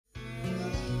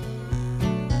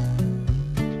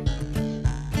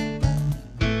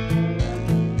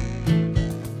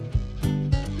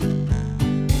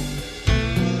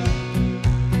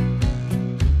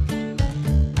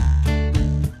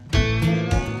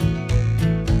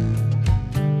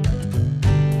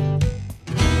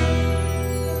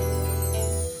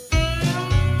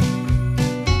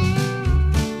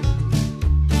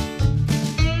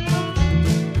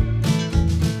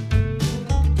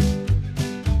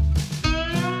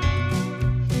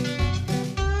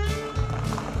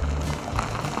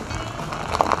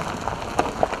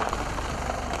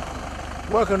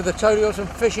Welcome to the TAOUTDOORS and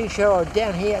Fishing Show. I'm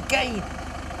down here again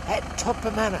at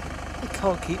Topper Manor. They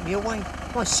can't keep me away.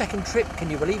 My second trip, can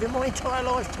you believe it, my entire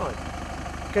lifetime.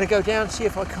 Going to go down, see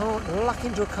if I can't luck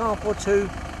into a carp or two,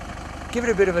 give it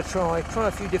a bit of a try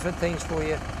a few different things for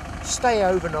you, stay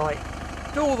overnight,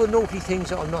 do all the naughty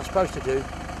things that I'm not supposed to do,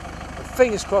 and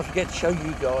fingers crossed we get to show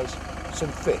you guys some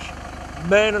fish.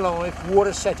 Man alive,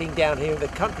 water setting down here in the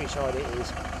countryside, it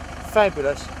is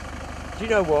fabulous. Do you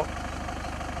know what?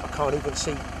 I can't even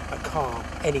see a carp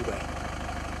anywhere.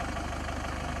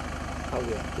 Oh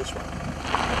yeah, this one.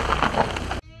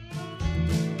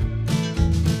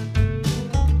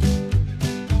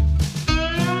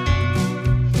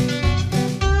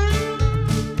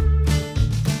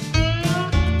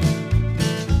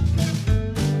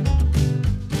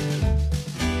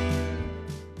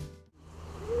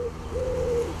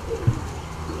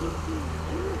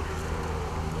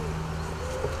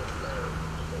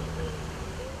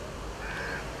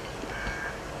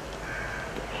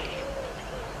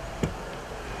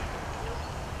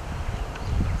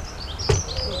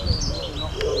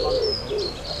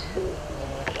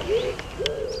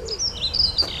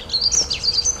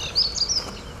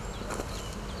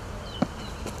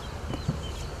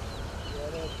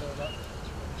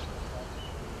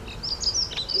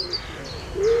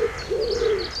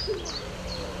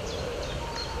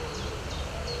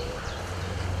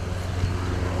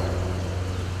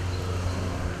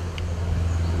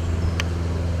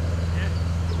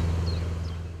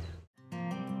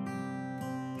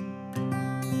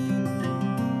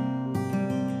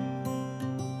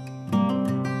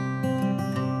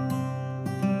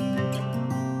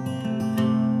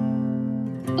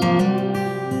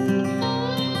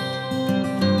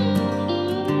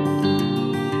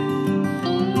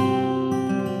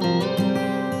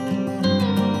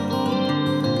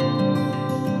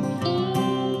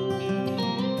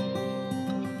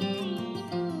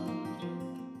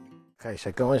 Okay,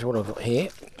 so guys, what I've got here,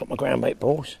 got my ground bait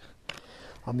balls.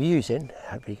 I'm using,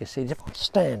 hopefully you can see this, if I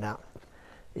stand up,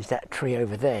 is that tree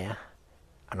over there,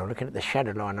 and I'm looking at the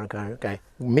shadow line, I'm going to go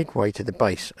midway to the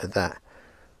base of that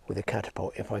with a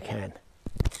catapult if I can.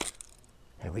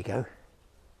 There we go.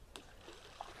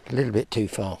 A little bit too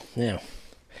far. Now,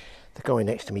 the guy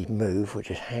next to me moved, which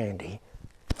is handy.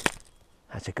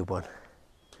 That's a good one.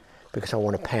 Because I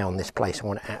want to pound this place, I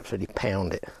want to absolutely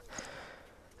pound it.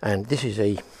 And this is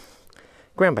a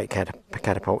ground bait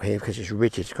catapult here because it's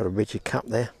rigid, it's got a rigid cup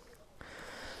there.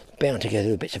 Bound together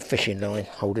with bits of fishing line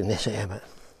holding this here, but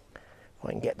if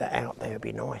I can get that out there, it'd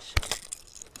be nice.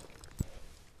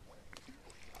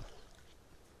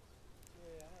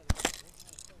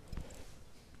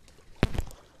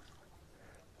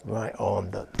 Right on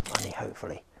the money,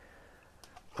 hopefully.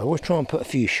 I always try and put a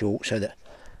few short so that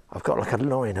I've got like a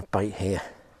line of bait here,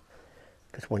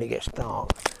 because when it gets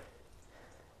dark,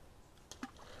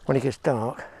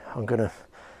 I'm going to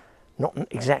not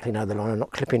exactly know the line, I'm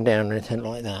not clipping down or anything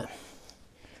like that.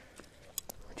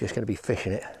 I'm just going to be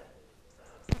fishing it,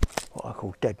 what I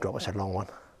call dead drop. It's a long one.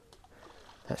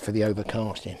 That's for the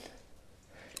overcasting.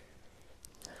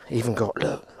 Even got,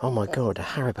 look, oh my god, a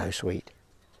Haribo sweet.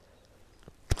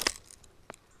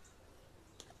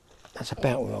 That's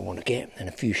about where I want to get, and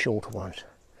a few shorter ones.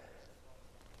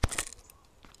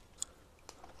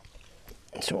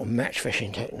 Sort of match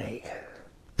fishing technique.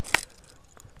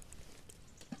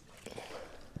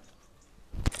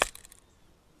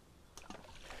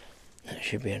 That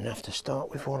should be enough to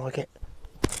start with while I get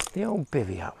the old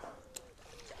bivvy up.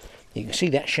 You can see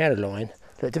that shadow line.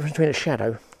 The difference between a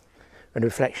shadow and a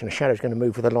reflection. A shadow is going to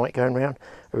move with the light going around.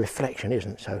 A reflection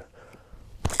isn't. So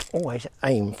always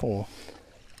aim for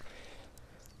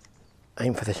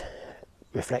the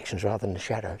reflections rather than the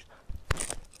shadows.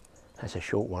 That's a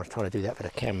short one. I was trying to do that for the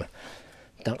camera.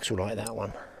 Ducks will like that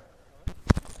one.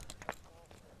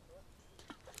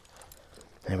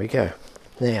 There we go.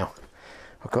 Now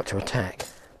I've got to attack.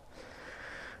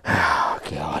 Oh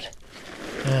god.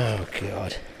 Oh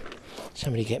god.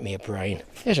 Somebody get me a brain.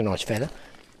 There's a nice fella.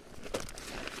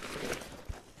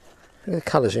 Look at the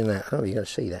colours in that. Oh, you're going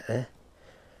to see that there.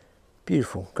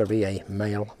 Beautiful. Got to be a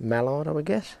male mallard, I would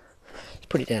guess. Let's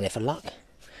put it down there for luck.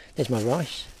 There's my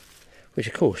rice, which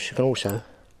of course you can also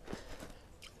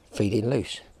feed in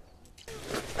loose.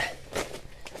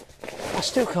 I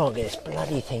still can't get this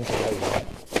bloody thing to open.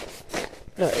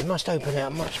 Look, it must open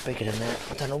out much bigger than that.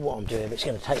 I don't know what I'm doing, but it's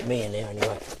going to take me in there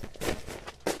anyway.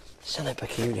 Something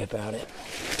peculiar about it.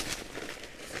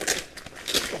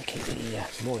 Gotta keep the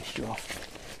moisture off.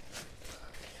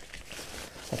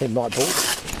 I think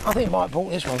Mike bought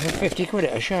this one for 50 quid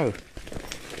at a show.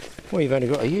 Well, you've only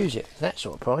got to use it. That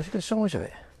sort of price, look at the size of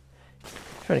it.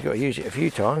 It's only got to use it a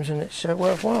few times and it's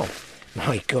worthwhile.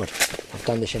 My God, I've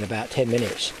done this in about 10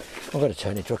 minutes. I'm going to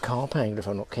turn into a carp angler if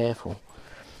I'm not careful.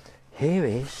 Here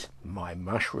is my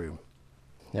mushroom.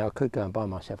 Now I could go and buy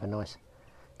myself a nice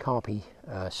carpy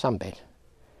sunbed,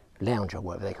 lounger,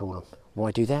 whatever they call them.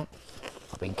 Why do that?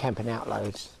 I've been camping out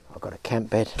loads. I've got a camp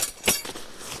bed.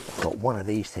 I've got one of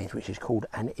these things which is called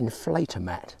an inflator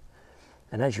mat.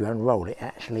 And as you unroll it,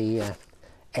 actually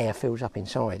air fills up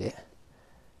inside it.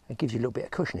 It gives you a little bit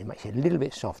of cushion. It makes it a little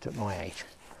bit softer at my age.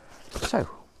 So,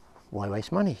 why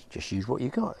waste money? Just use what you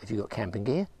got. If you've got camping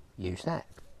gear, use that.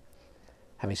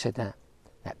 Having said that,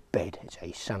 that bed is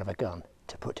a son of a gun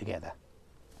to put together.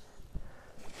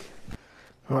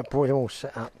 Right, boys, I'm all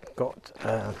set up. Got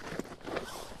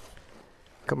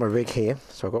my rig here.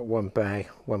 So I've got one bag,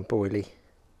 one boilie,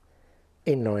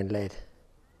 inline lead,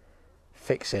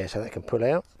 fix there so that can pull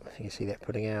out. You can see that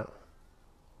pulling out.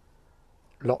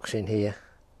 Locks in here.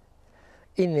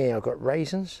 In there I've got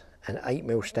raisins and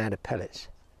 8mm standard pellets.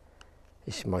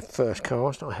 This is my first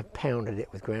cast. I have pounded it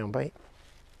with ground bait.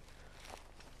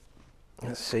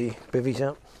 Let's see, bivvies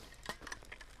up,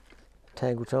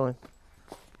 tangle time,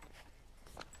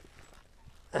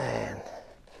 and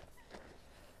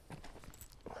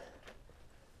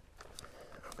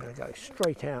I'm going to go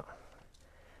straight out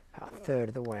about a third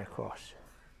of the way across,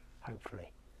 hopefully.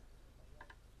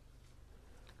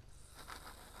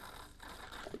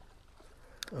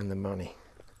 On the money.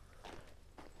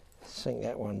 Sink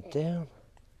that one down,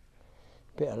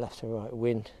 bit of left to right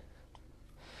wind,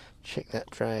 check that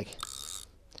drag,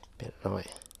 bit light.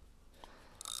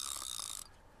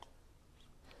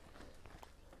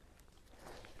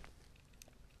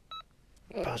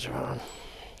 Buzzer on,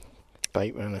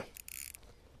 bait runner.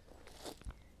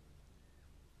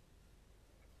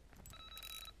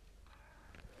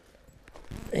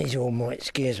 These are all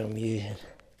mites gears I'm using.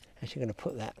 Actually going to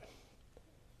put that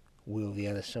wheel the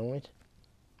other side.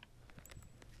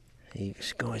 You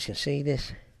guys can see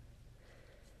this.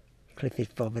 Cliff is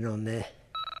bobbing on there.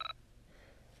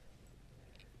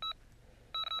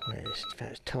 It's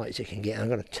about as tight as it can get. I'm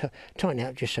going to tighten it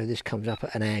up just so this comes up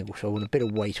at an angle, so I want a bit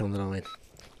of weight on the line.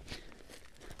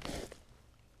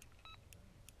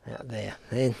 Out there.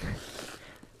 Then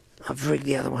I've rigged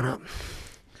the other one up.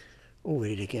 All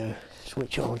ready to go.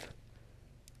 Switch on.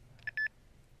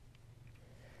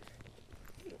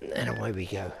 And away we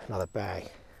go. Another bag.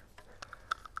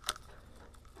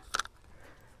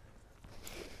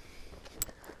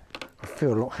 I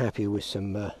feel a lot happier with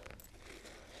some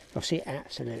I see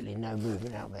absolutely no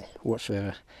movement out there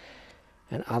whatsoever,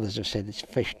 and others have said it's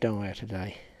fish dire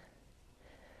today,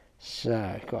 so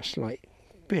it's got a slight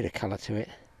bit of colour to it.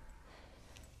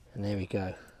 And there we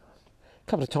go. A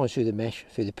couple of times through the mesh,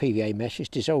 through the PVA mesh.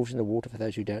 It dissolves in the water. For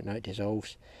those who don't know, it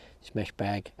dissolves. This mesh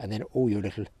bag, and then all your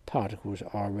little particles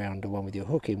are around the one with your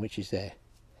hook in, which is there.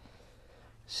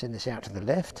 Send this out to the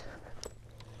left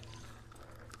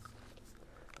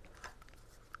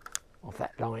of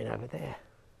that line over there.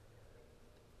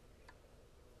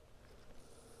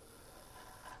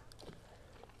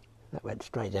 That went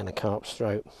straight down the carp's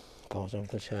throat, as far as I'm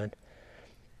concerned.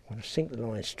 I'm going to sink the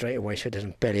line straight away so it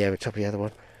doesn't belly over top of the other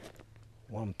one.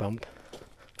 One bump.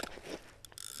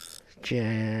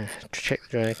 Check the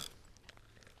drag.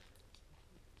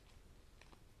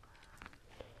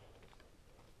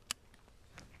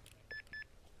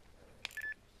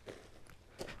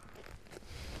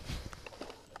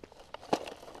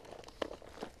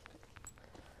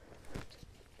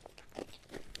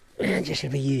 I'm just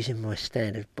going to be using my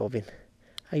standard bobbin,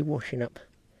 a washing up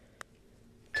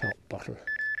top bottle.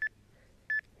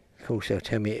 Of course they'll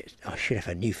tell me I should have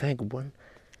a newfangled one,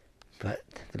 but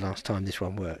the last time this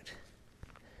one worked.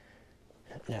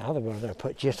 Now other one I'm going to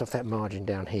put just off that margin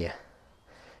down here,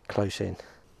 close in.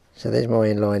 So there's my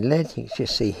inline lead. You can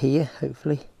just see here,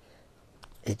 hopefully.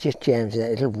 It just jams in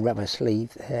that little rubber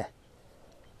sleeve there.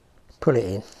 Pull it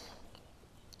in.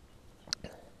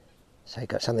 So you've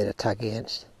got something to tug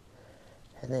against.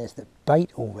 And there's the bait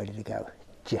all ready to go,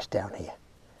 just down here.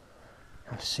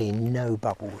 I've seen no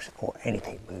bubbles or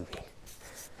anything moving.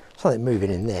 Something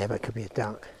moving in there, but it could be a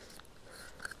duck.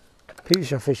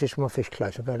 People fish this with my fish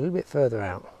close. I'll go a little bit further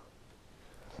out.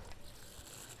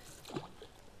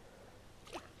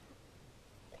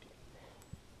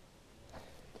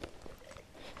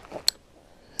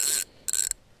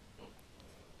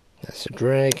 That's a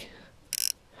drag.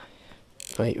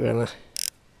 Bait runner.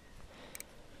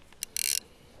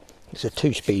 It's a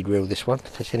 2-speed reel, this one, in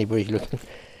case anybody's looking.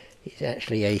 It's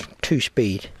actually a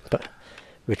 2-speed but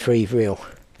retrieve reel.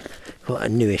 Quite a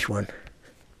newish one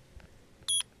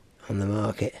on the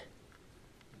market.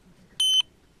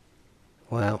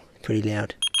 Wow, pretty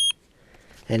loud.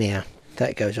 Anyhow,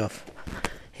 that goes off.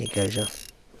 It goes off.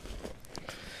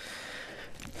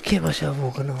 Get myself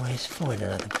organised, find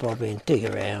another bobbin, dig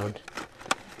around.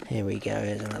 Here we go,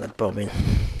 here's another bobbin.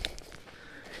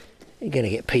 You're going to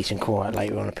get peace and quiet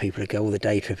later on, people will go, all the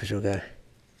day trippers will go.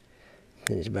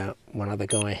 There's about one other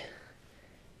guy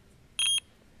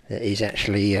that is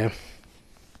actually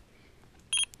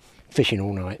fishing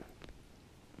all night.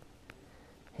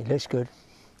 It looks good,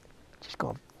 just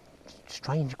got a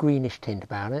strange greenish tint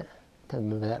about it, don't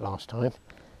remember that last time.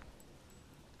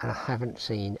 And I haven't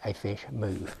seen a fish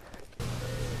move.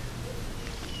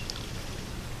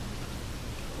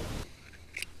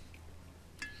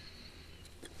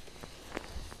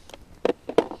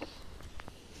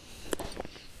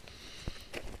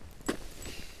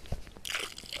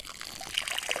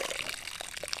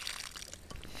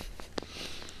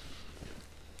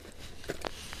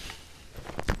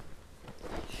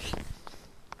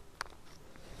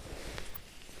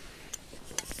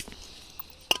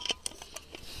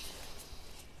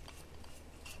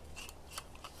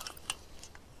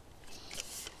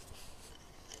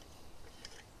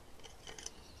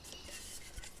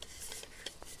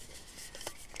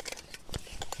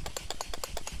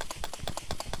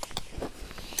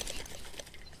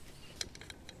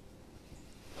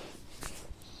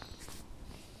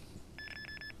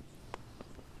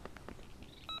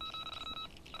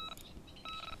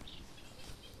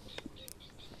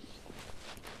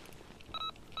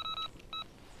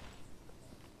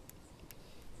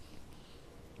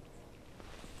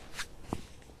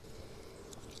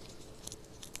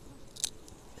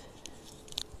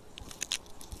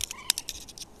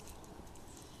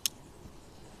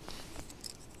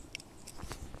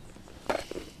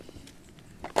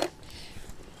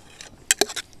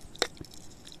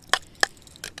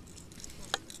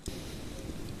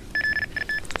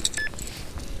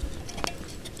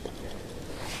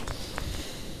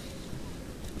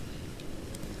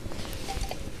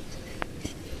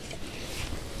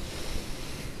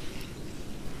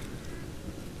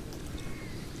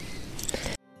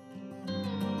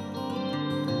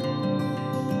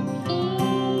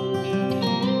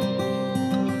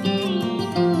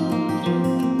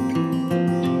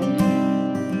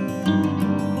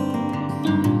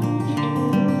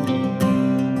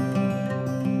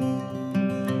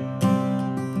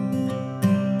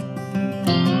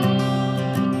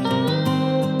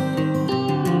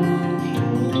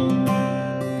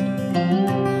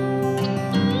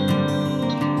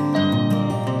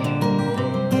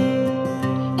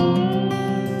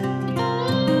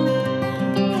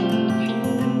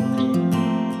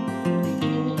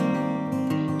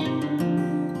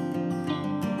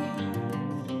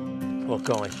 Well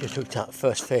guys, just hooked up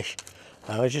first fish.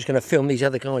 I was just going to film these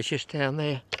other guys just down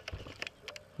there.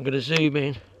 I'm going to zoom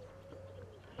in.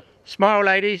 Smile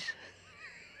ladies!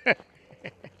 So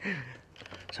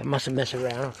I mustn't mess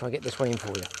around, I'll try and get this one in for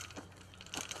you.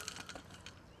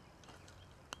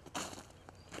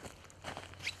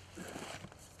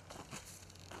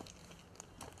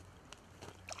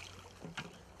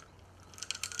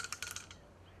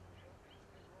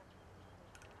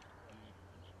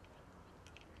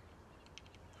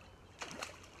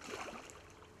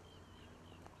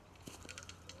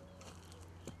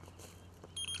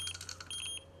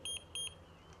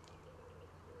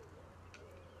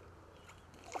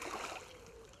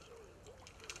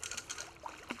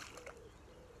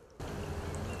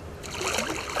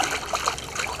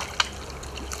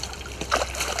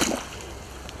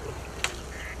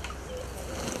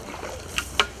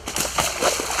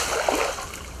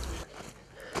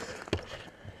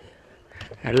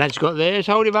 That lad's got theirs,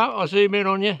 hold him up, I'll zoom in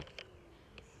on you.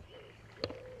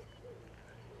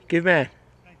 Good man.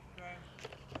 Thank you, Graeme.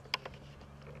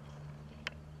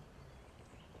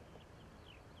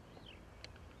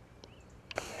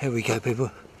 Here we go people.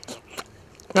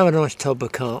 Another nice tub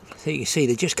of carp. So you can see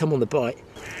they just come on the bite.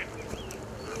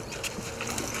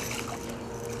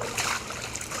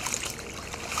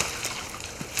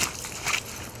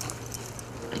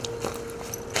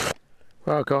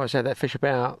 Well guys, I had that fish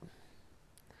about,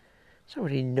 it's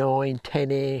already 9,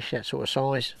 10-ish, that sort of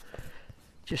size.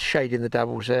 Just shading the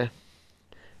doubles there.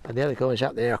 And the other guys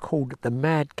up there are called the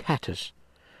Mad Catters.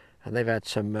 And they've had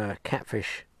some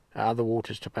catfish at other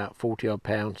waters to about 40 odd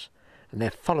pounds. And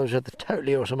they're followers of the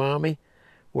Totally Awesome Army.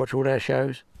 Watch all their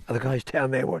shows. Other guys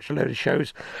down there watch a load of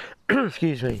shows.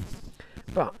 Excuse me.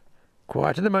 But,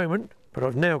 quiet at the moment. But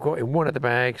I've now got in one of the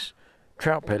bags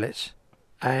trout pellets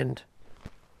and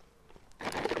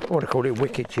I want to call it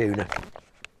wicked tuna.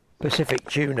 Pacific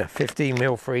tuna,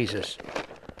 15mm freezers.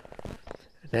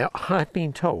 Now, I've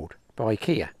been told by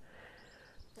IKEA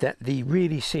that the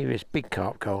really serious big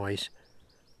carp guys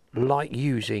like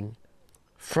using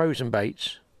frozen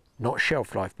baits, not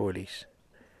shelf life boilies.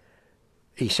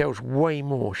 He sells way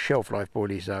more shelf life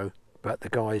boilies though, but the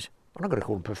guys, I'm not going to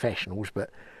call them professionals, but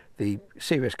the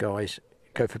serious guys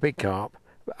go for big carp,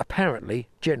 but apparently,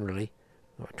 generally,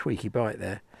 got a tweaky bite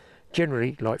there,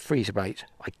 generally like freezer baits.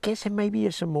 I guess there maybe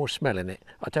is some more smell in it.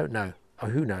 I don't know. Oh,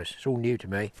 who knows? It's all new to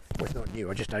me. Well, it's not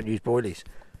new. I just don't use boilies.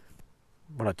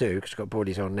 Well, I do because I've got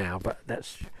boilies on now, but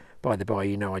that's by the by.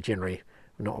 You know, I generally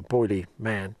am not a boilie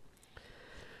man.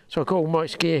 So I've got all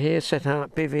Mike's gear here, set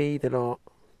out, bivvy, the lot.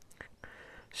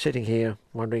 Sitting here,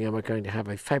 wondering am I going to have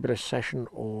a fabulous session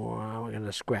or am I going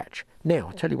to scratch? Now,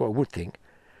 I'll tell you what I would think.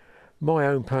 My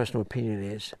own personal opinion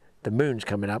is the moon's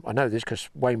coming up. I know this because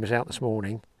Wayne was out this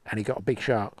morning and he got a big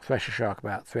shark, thresher shark,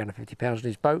 about 350 pounds in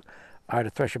his boat. I had a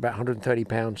thresher about 130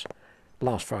 pounds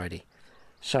last Friday.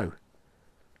 So,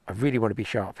 I really want to be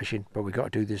shark fishing, but we've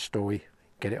got to do this story,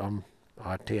 get it on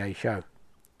our TA show.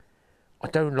 I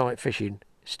don't like fishing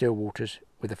still waters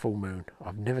with a full moon.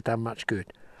 I've never done much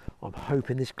good. I'm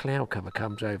hoping this cloud cover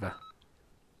comes over.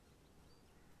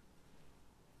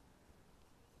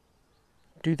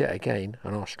 Do that again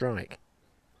and I'll strike.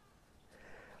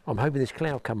 I'm hoping this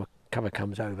cloud cover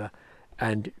comes over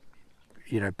and,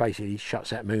 you know, basically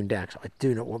shuts that moon down, because I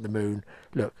do not want the moon.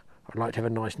 Look, I'd like to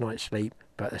have a nice night's sleep,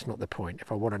 but that's not the point.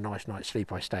 If I want a nice night's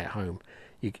sleep, I stay at home.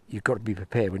 You've got to be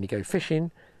prepared when you go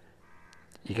fishing.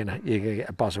 You're gonna get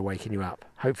a buzzer waking you up.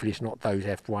 Hopefully it's not those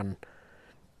F1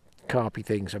 carpy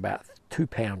things about 2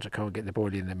 pounds. I can't get the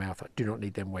boilie in their mouth. I do not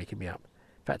need them waking me up.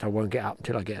 In fact, I won't get up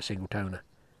until I get a single toner.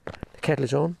 The kettle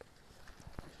is on.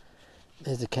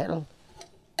 There's the kettle.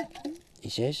 He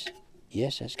says,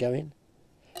 yes, that's going.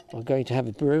 I'm going to have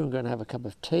a brew. I'm going to have a cup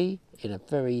of tea in a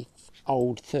very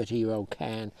old 30-year-old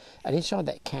can. And inside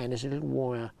that can there's a little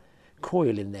wire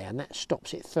coil in there, and that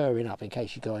stops it furring up, in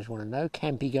case you guys want to know.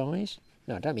 Campy guys.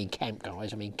 No, I don't mean camp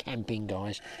guys. I mean camping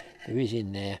guys. There is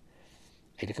in there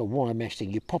a little wire mesh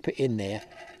thing. You pop it in there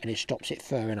and it stops it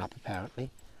furring up,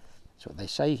 apparently. That's what they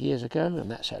say years ago, and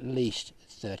that's at least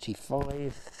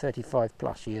 35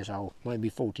 plus years old, maybe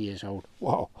 40 years old.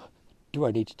 Wow, do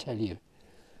I need to tell you?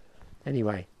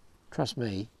 Anyway, trust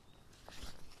me,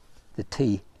 the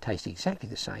tea tastes exactly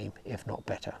the same, if not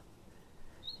better.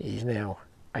 It is now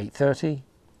 8:30.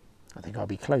 I think I'll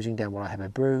be closing down while I have a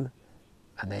brew,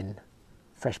 and then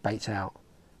fresh baits out,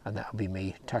 and that'll be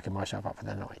me tucking myself up for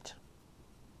the night.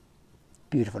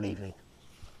 Beautiful evening.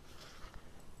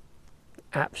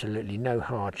 Absolutely no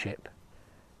hardship.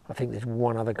 I think there's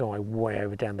one other guy way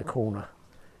over down the corner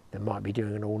that might be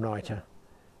doing an all-nighter.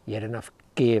 He had enough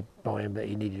gear by him that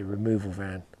he needed a removal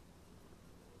van.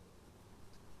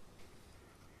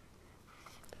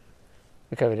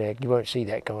 Look over there, you won't see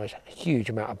that, guys. A huge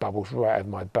amount of bubbles right over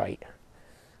my bait.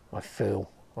 I feel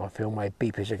my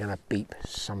beepers are going to beep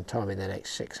sometime in the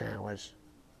next 6 hours.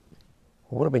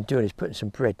 What I've been doing is putting some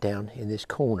bread down in this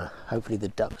corner. Hopefully the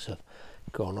ducks have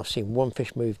gone. I've seen one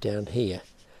fish move down here.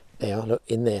 They are, look,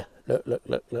 in there. Look, look,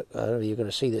 look, look. I don't know if you're going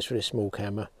to see this with a small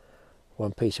camera.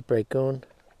 One piece of bread gone.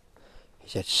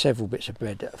 He's had several bits of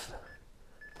bread that have...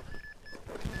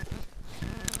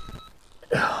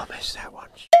 Oh, I missed that one.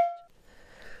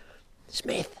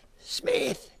 Smith!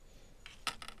 Smith!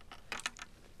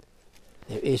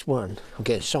 There is one. I'm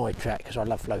getting sidetracked because I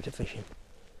love floater fishing.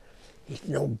 He's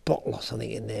an old bottle or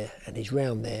something in there, and he's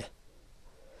round there.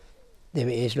 There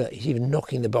it is, look, he's even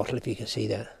knocking the bottle, if you can see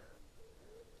that.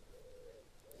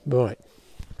 Right.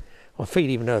 I feel,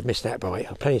 even though I've missed that bite,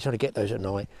 I've plenty of time to get those at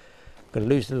night. I'm going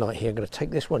to lose the light here. I'm going to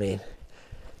take this one in,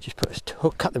 just put a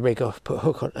hook, cut the rig off, put a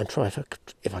hook on, and try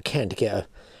if I can to get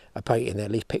a bait in there,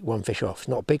 at least pick one fish off. It's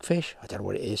not a big fish. I don't know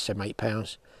what it is, 7, 8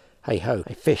 pounds. Hey ho,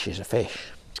 a fish is a fish.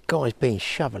 This guy's been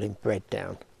shoveling bread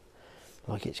down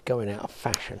like it's going out of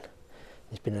fashion.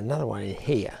 There's been another one in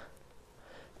here.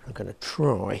 I'm going to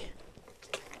try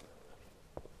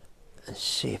and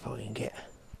see if I can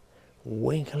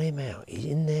winkle him out. He's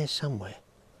in there somewhere.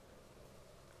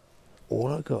 All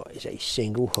I've got is a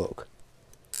single hook,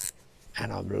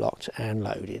 and I'm locked and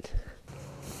loaded.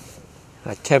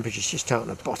 The temperature's just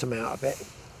starting to bottom out a bit,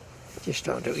 just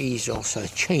starting to ease off, so a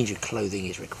change of clothing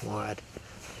is required.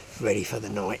 Ready for the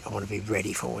night. I want to be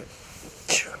ready for it.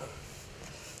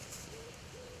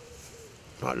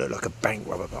 Might look like a bank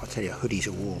robber, but I'll tell you, hoodies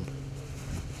are warm.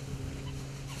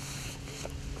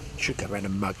 Should go around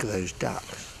and mug those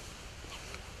ducks.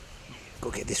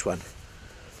 Got to get this one.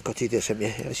 Got to do this, haven't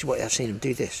you? This is what I've seen them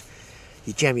do this.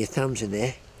 You jam your thumbs in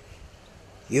there,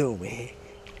 you man,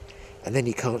 and then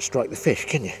you can't strike the fish,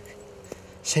 can you?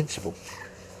 Sensible.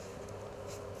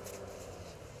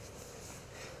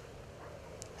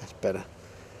 That's better.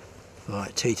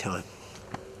 Right, tea time.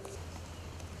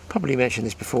 Probably mentioned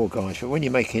this before, guys, but when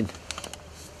you're making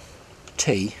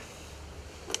tea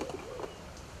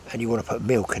and you want to put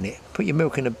milk in it, put your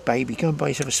milk in a baby, go and buy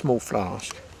yourself a small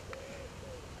flask,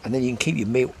 and then you can keep your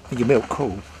milk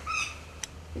cool.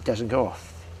 It doesn't go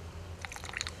off.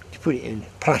 You put it in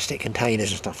plastic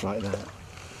containers and stuff like that.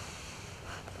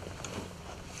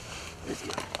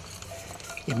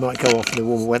 It might go off in the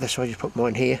warmer weather, so I just put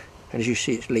mine here, and as you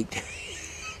see, it's leaked.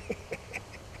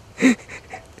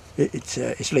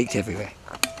 It's leaked everywhere.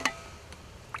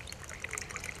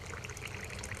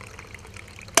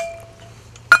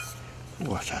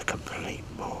 What a complete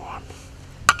moron.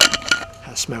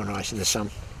 That smells nice in the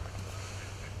sun.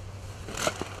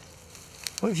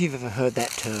 What if you've ever heard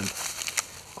that term?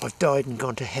 I've died and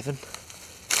gone to heaven.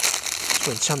 It's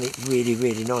when something really,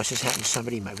 really nice has happened to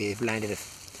somebody. Maybe they've landed a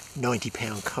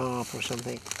 £90 carp or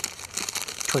something.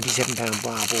 £27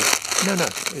 barbel. No,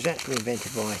 it was actually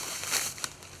invented by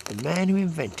the man who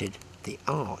invented the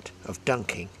art of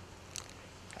dunking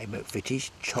a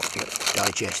McVitie's chocolate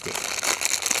digestive.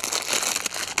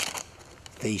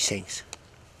 These things.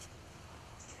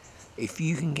 If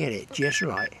you can get it just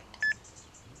right.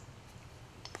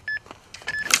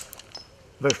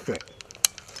 Very strict.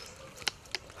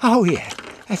 Oh yeah,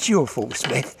 that's your fault,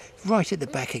 Smith. Right at the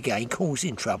back again,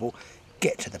 causing trouble.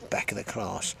 Get to the back of the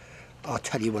class. I'll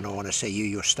tell you when I want to see you,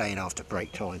 you're staying after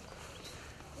break time.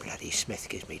 Bloody Smith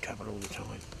gives me trouble all the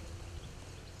time.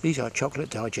 These are chocolate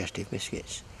digestive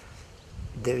biscuits.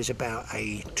 There is about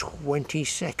a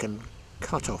 20-second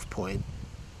cut-off point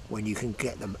when you can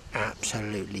get them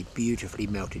absolutely beautifully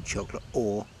melted chocolate,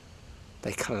 or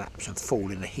they collapse and fall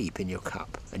in a heap in your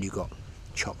cup and you've got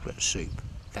chocolate soup.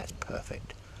 That's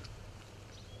perfect.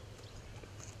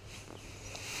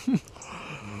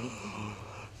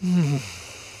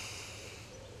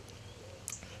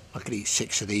 I could eat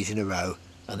 6 of these in a row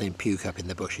and then puke up in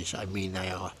the bushes. I mean, they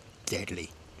are deadly.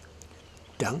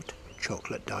 Dunked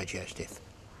chocolate digestive.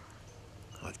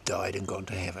 I've died and gone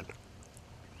to heaven.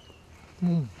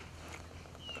 I've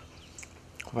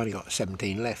only got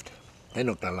 17 left. They're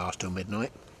not going to last till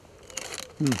midnight.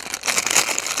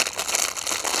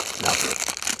 Lovely.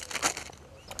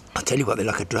 I'll tell you what, they're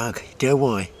like a drug. Do you know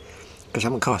why? Because I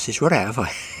haven't cast this rod out, have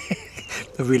I?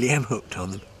 I really am hooked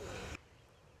on them.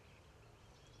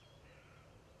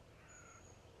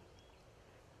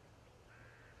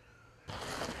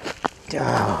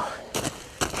 Oh,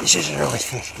 this is a nice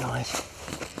fish, guys.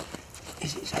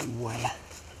 Is it a whale?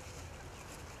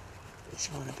 This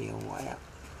want to be a whale.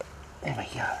 There we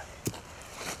go.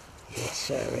 Yes,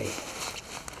 sirree.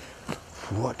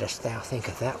 What dost thou think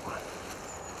of that one?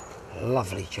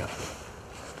 Lovely job.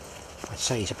 I'd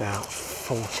say he's about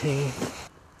 14,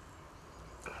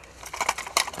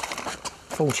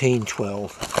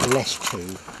 12, less 2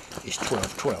 is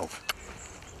 12.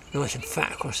 Nice and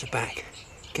fat across the back.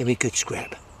 Give me a good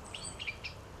scrap.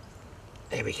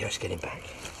 There we go, let's get him back.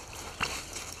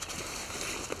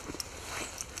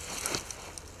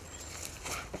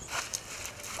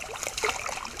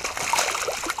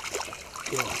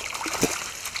 Yeah.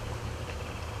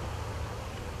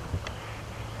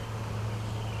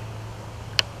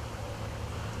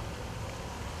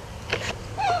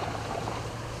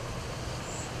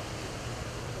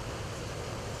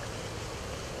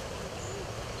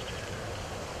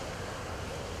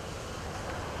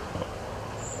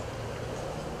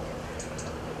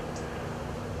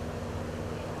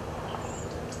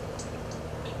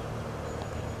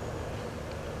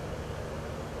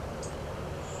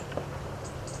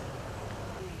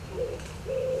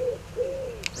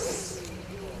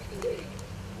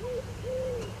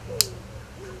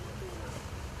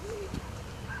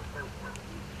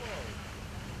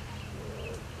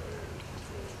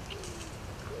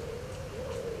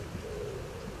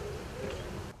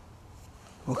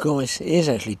 Well guys, it is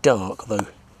actually dark, though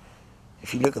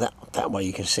if you look at that way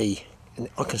you can see, and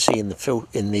I can see in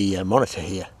the monitor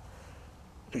here,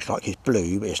 it looks like it's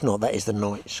blue, but it's not. That is the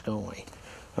night sky,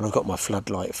 and I've got my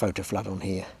floodlight, photo flood on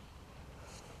here.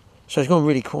 So it's gone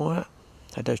really quiet.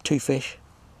 Had those 2 fish,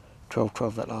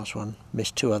 12 that last one,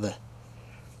 missed 2 other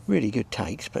really good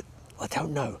takes, but I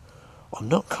don't know. I'm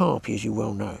not carpy, as you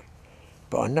well know,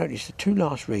 but I noticed the 2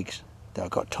 last rigs that I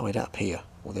got tied up here,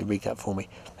 or they rigged up for me,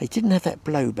 they didn't have that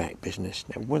blowback business.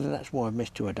 Now whether that's why I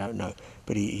missed 2, I don't know,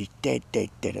 but he's dead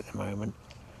at the moment.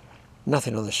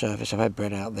 Nothing on the surface. I've had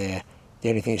bread out there. The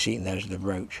only thing that's eating there is the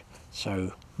roach,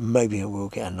 so maybe I will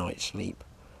get a night's sleep.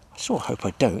 I sort of hope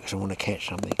I don't, because I want to catch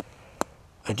something.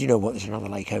 And do you know what, there's another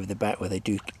lake over the back where they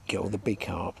do get all the big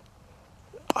carp.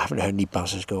 I haven't heard any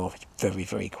buzzers go off. It's very,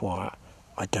 very quiet.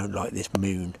 I don't like this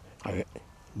moon.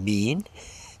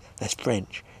 That's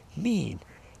French. Mean.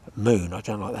 Moon. I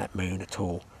don't like that moon at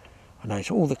all. I know it's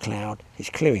all the cloud.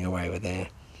 It's clearing away over there.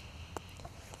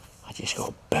 I just got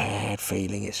a bad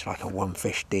feeling it's like a one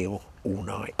fish deal all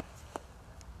night.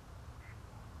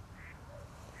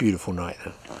 Beautiful night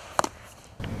though.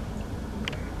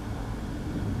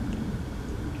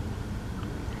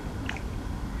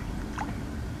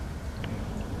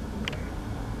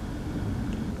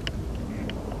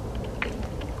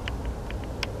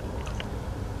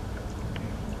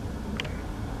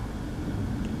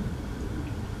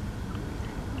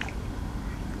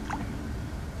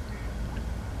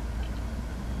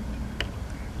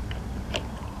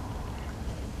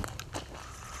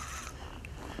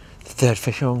 Third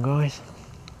fish on, guys.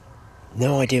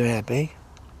 No idea how big.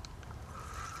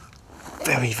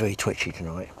 Very, very twitchy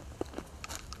tonight.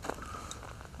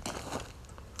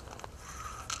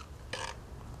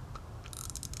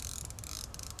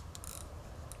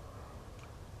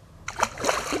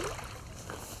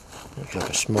 Looks like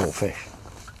a small fish.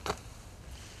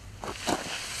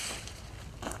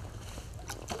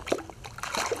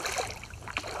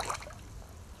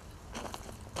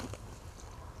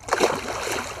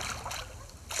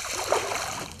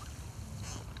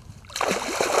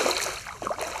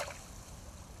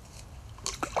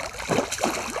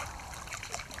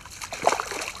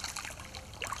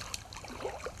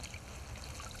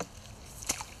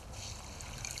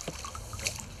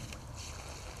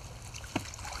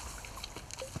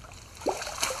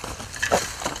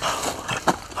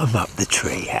 I'm up the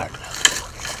tree. How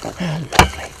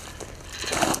lovely.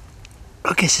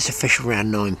 I guess it's a fish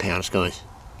around £9, guys.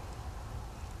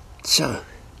 So,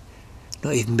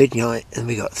 not even midnight and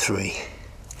we got 3.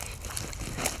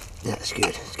 That's good.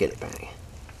 Let's get it back.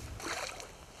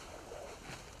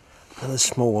 Another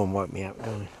small one woke me up,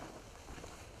 guys.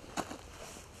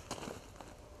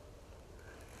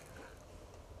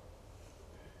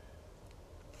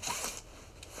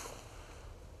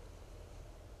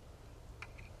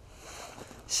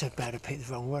 So bad I picked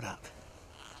the wrong rod up.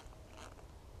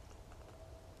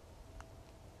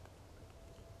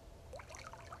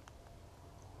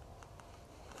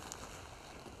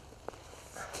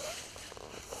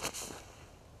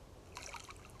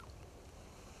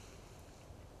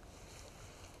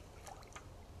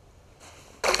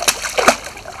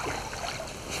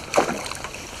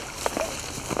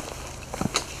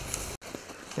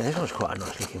 Yeah, this one's quite a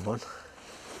nice looking one.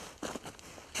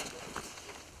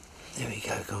 There we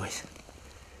go, guys.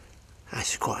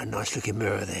 That's quite a nice looking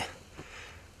mirror there.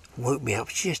 Woke me up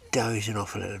just dozing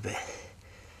off a little bit.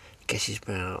 Guess it's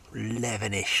about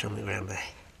 11ish, something around there.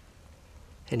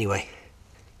 Anyway,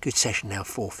 good session now,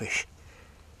 4 fish.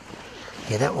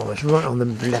 Yeah, that one was right on the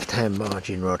left hand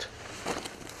margin rod.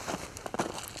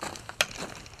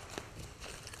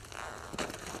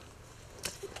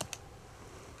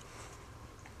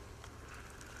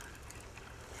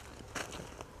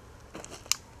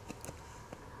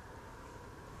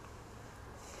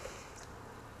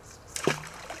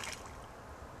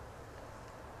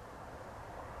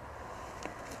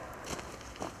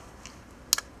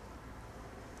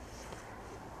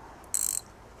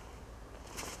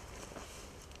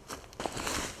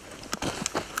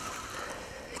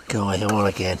 Guys, I'm on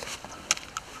again.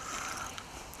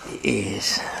 It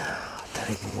is, I don't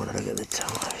even want to look at the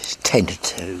time, it's 10 to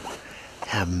 2.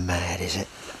 How mad is it?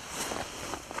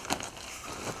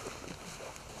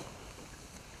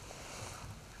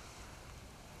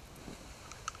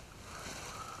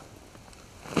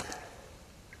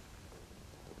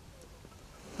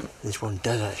 This one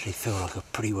does actually feel like a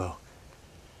pretty well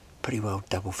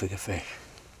double figure fish.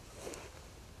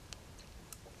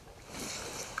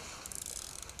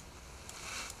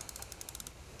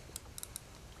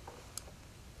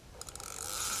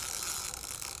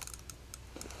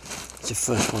 It's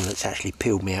the first one that's actually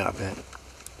peeled me out of it.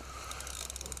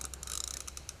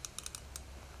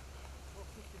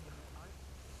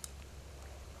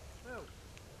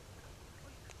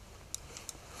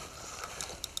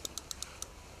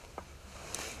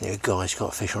 There, a guy's got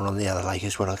a fish on the other lake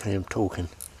as well. I can hear him talking.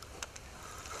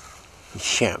 He's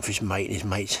shouting for his mate, and his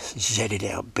mate's zedded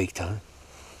out big time.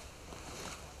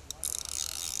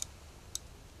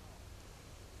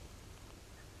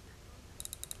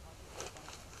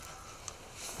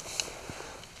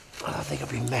 I think I'll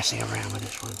be messing around with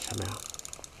this one somehow.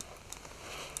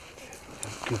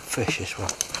 Good fish, this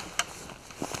one.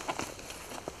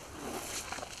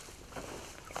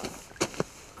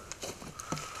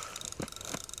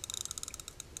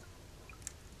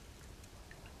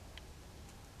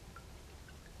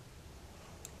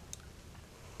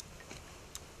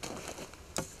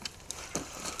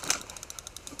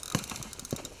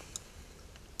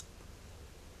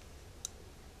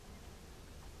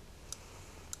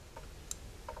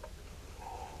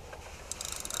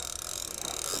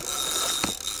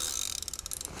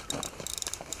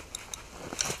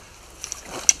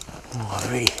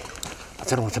 I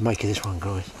don't know what to make of this one,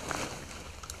 guys.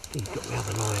 He's got the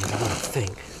other lines, I don't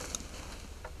think.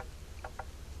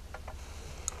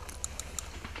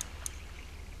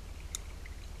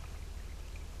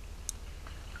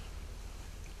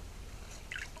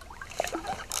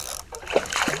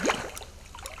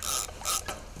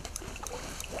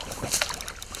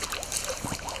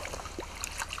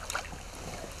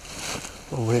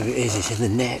 Or whatever it is, it's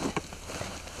in the net.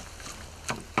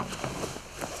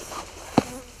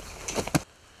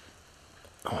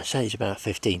 I'd say it's about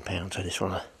 £15 on this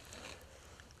one.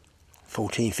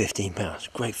 14,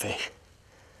 £15. Great fish.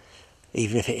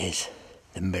 Even if it is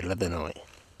the middle of the night.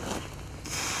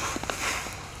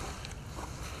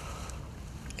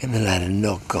 In the Ladder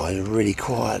Nog, guys, a really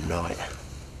quiet night.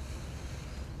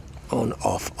 On,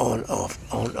 off, on,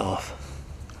 off, on, off.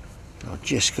 And I've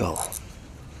just got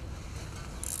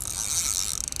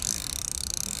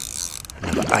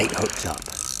number 8 hooked up.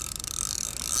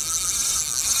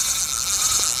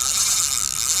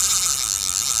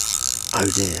 Oh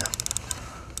dear.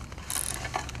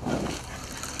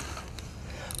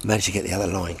 Managed to get the other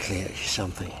line clear, which is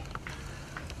something.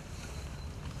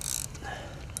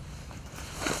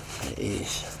 It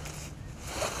is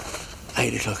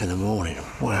 8 o'clock in the morning.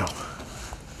 Wow.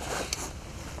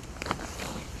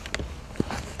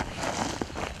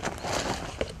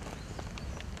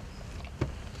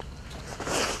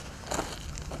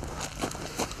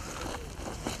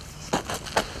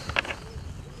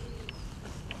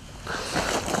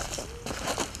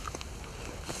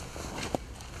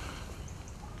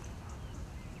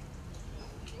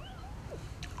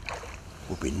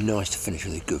 Would be nice to finish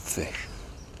with a good fish.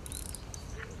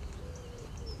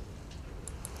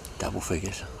 Double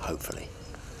figures, hopefully.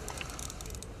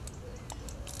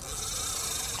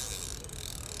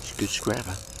 It's a good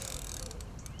scrapper.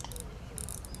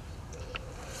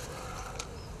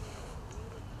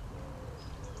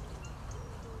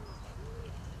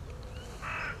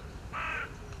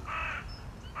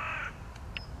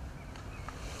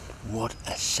 What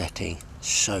a setting,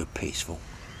 so peaceful.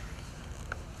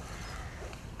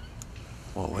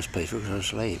 Well, it was peaceful because I was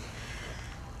asleep.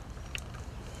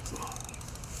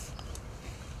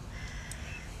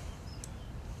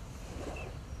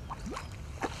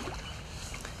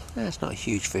 That's not a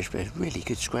huge fish, but it's a really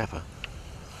good scrapper.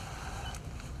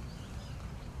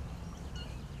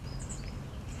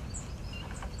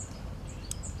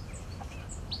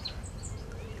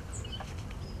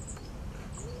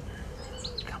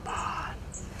 Come on.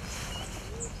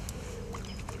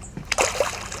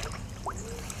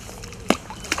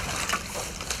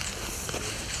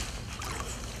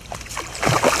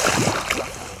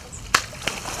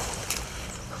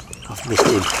 I've missed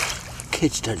him.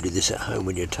 Kids don't do this at home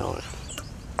when you're tired.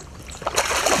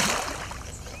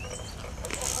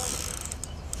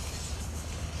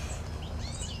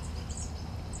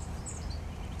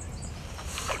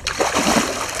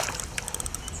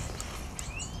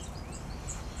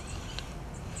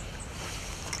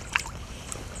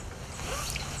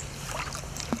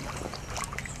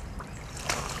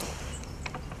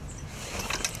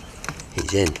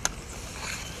 He's in.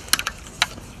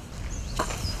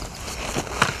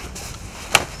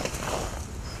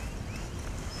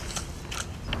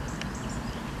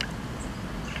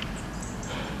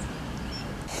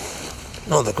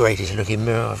 Not the greatest looking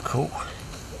mirror I've caught.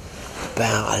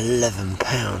 About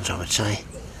 £11 I would say.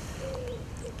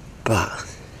 But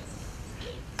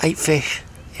 8 fish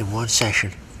in one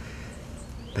session.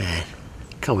 Man,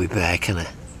 can't be bad, can it?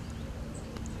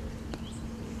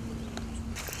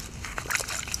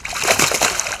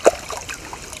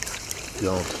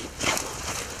 God.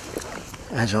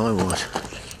 As I was.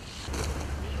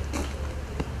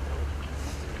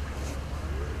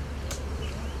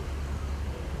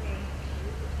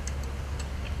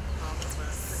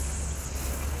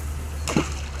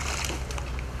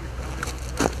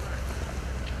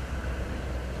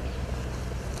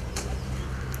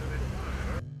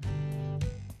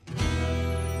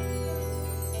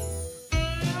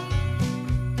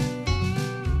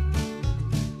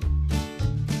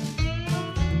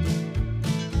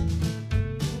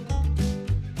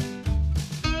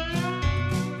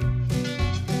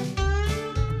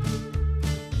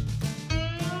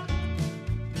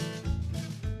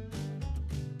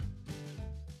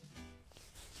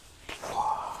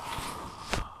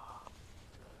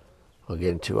 I'm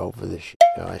getting too old for this shit,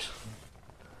 guys.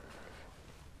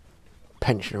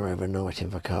 Pensioner overnight in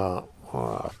the car.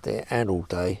 Oh dear, and all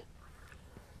day.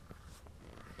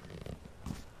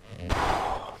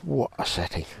 What a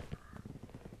setting.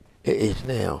 It is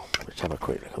now. Let's have a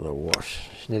quick look at the watch.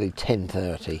 It's nearly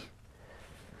 10:30.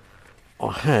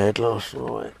 I had last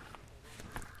night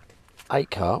 8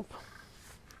 carp,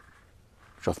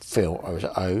 which I felt I was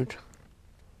owed.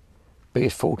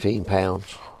 Biggest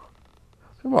 £14.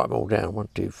 I'll write them all down. 1,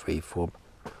 2, 3, 4.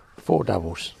 4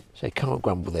 doubles. So you can't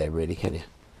grumble there, really, can you?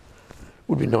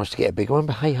 Would be nice to get a bigger one,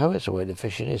 but hey ho, that's the way the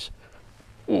fishing is.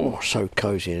 Oh, so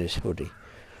cosy in this hoodie.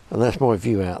 And that's my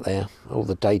view out there. All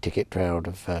the day ticket crowd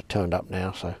have turned up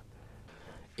now, so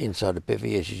inside the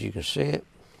bivvy, as you can see it,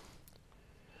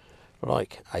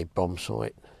 like a bomb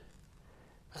site.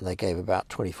 And they gave about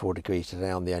 24 degrees today.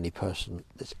 I'm the only person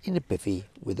that's in a bivvy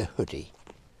with a hoodie.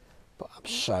 But I'm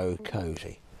so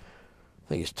cosy. I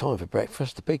think it's time for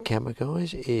breakfast. The big camera,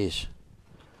 guys, is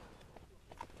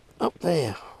up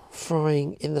there,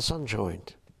 frying in the sunshine.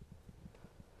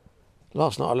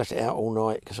 Last night I left it out all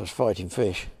night because I was fighting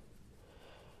fish.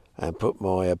 And put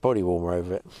my body warmer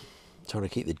over it, trying to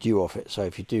keep the dew off it. So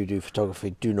if you do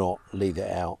photography, do not leave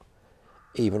it out,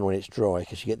 even when it's dry,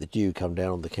 because you get the dew come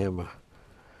down on the camera.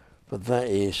 But that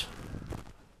is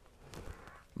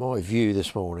my view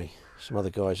this morning. Some other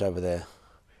guys over there.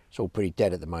 It's all pretty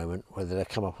dead at the moment. Whether they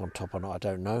come up on top or not, I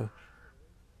don't know.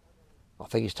 I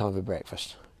think it's time for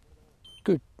breakfast.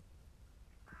 Good.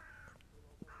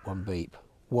 One beep.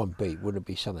 One beep. Wouldn't it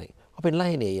be something? I've been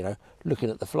laying here, you know, looking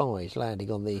at the flies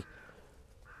landing on the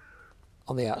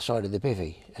outside of the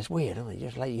bivvy. It's weird, isn't it?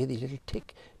 Just like you hear these little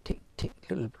tick, tick, tick,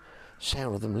 little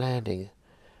sound of them landing.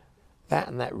 That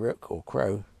and that rook or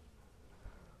crow.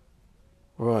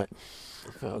 Right,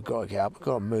 I think I've got to get up. I've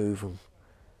got to move and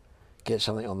get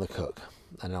something on the cook,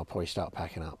 and I'll probably start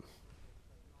packing up.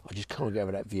 I just can't get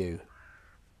over that view.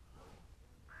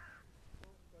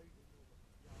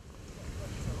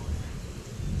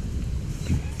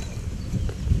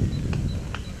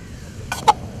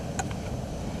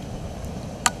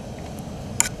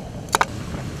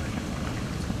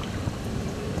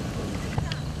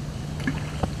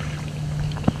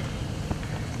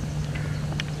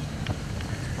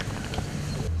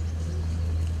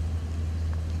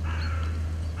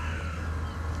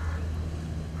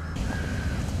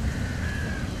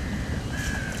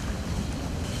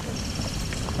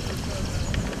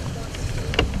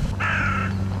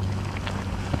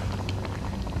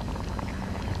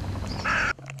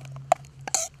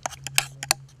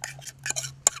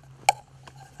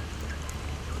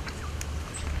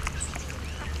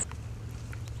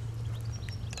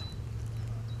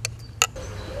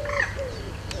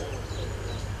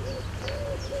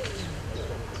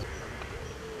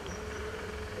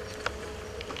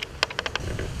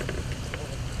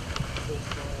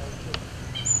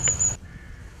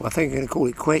 Well, I think I'm going to call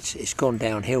it quits. It's gone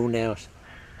downhill now. It's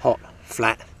hot,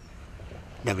 flat.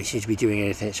 Nobody seems to be doing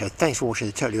anything. So thanks for watching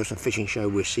the Totally Awesome Fishing Show.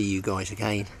 We'll see you guys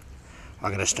again. I'm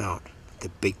going to start the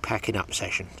big packing up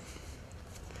session.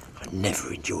 I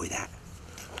never enjoy that.